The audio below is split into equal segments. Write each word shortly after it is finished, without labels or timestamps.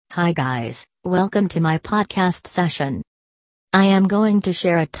Hi guys, welcome to my podcast session. I am going to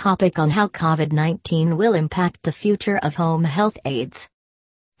share a topic on how COVID-19 will impact the future of home health aides.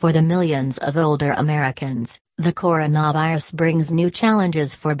 For the millions of older Americans, the coronavirus brings new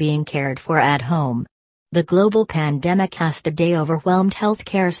challenges for being cared for at home. The global pandemic has today overwhelmed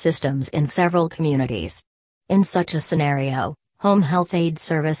healthcare systems in several communities. In such a scenario, home health aid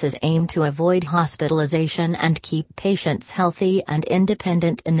services aim to avoid hospitalization and keep patients healthy and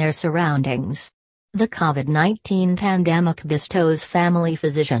independent in their surroundings. The COVID-19 pandemic bestows family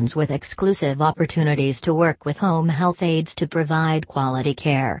physicians with exclusive opportunities to work with home health aides to provide quality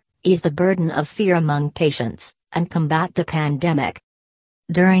care, ease the burden of fear among patients, and combat the pandemic.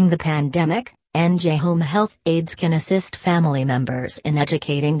 During the pandemic, NJ home health aides can assist family members in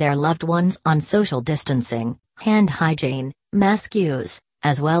educating their loved ones on social distancing, hand hygiene, mask use,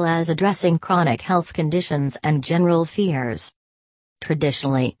 as well as addressing chronic health conditions and general fears.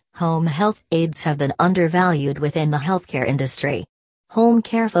 Traditionally, home health aides have been undervalued within the healthcare industry. Home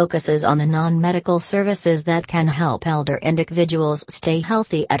care focuses on the non-medical services that can help elder individuals stay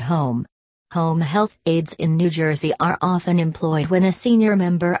healthy at home. Home health aides in New Jersey are often employed when a senior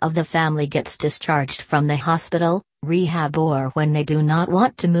member of the family gets discharged from the hospital, rehab, or when they do not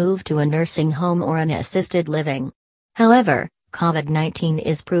want to move to a nursing home or an assisted living. However, COVID-19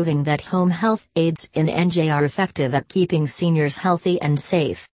 is proving that home health aides in NJ are effective at keeping seniors healthy and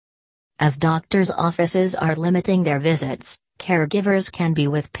safe. As doctors' offices are limiting their visits, caregivers can be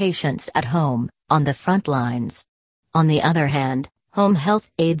with patients at home, on the front lines. On the other hand, home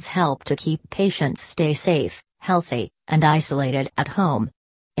health aides help to keep patients stay safe, healthy, and isolated at home.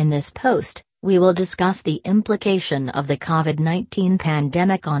 In this post, we will discuss the implication of the COVID-19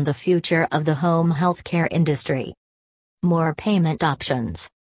 pandemic on the future of the home healthcare industry. More payment options.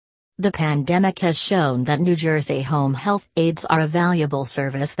 The pandemic has shown that New Jersey home health aides are a valuable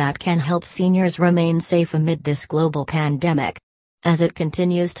service that can help seniors remain safe amid this global pandemic. As it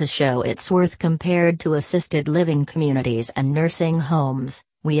continues to show its worth compared to assisted living communities and nursing homes,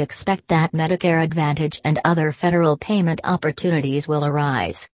 we expect that Medicare Advantage and other federal payment opportunities will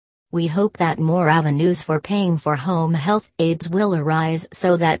arise. We hope that more avenues for paying for home health aides will arise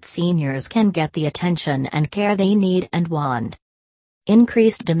so that seniors can get the attention and care they need and want.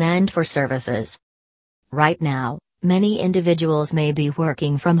 Increased demand for services. Right now, many individuals may be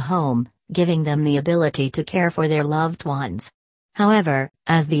working from home, giving them the ability to care for their loved ones. However,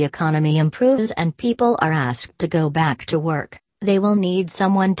 as the economy improves and people are asked to go back to work, they will need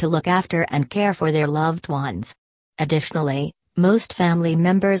someone to look after and care for their loved ones. Additionally, most family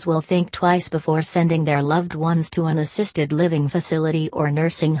members will think twice before sending their loved ones to an assisted living facility or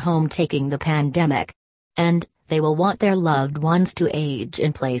nursing home taking the pandemic. And they will want their loved ones to age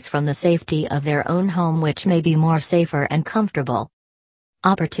in place from the safety of their own home, which may be more safer and comfortable.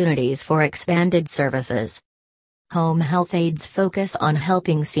 Opportunities for expanded services. Home health aides focus on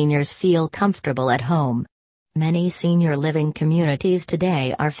helping seniors feel comfortable at home. Many senior living communities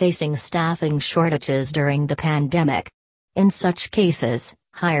today are facing staffing shortages during the pandemic. In such cases,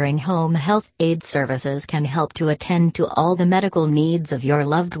 hiring home health aid services can help to attend to all the medical needs of your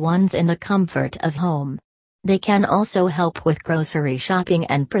loved ones in the comfort of home. They can also help with grocery shopping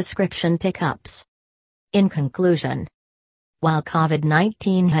and prescription pickups. In conclusion, while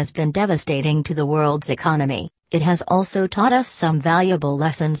COVID-19 has been devastating to the world's economy, it has also taught us some valuable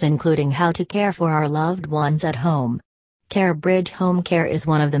lessons, including how to care for our loved ones at home. CareBridge Home Care is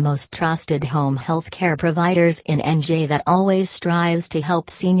one of the most trusted home health care providers in NJ that always strives to help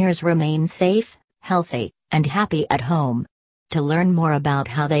seniors remain safe, healthy, and happy at home. To learn more about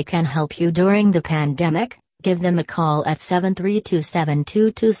how they can help you during the pandemic, give them a call at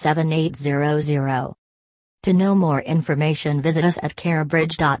 732-722-7800. To know more information, visit us at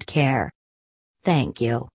carebridge.care. Thank you.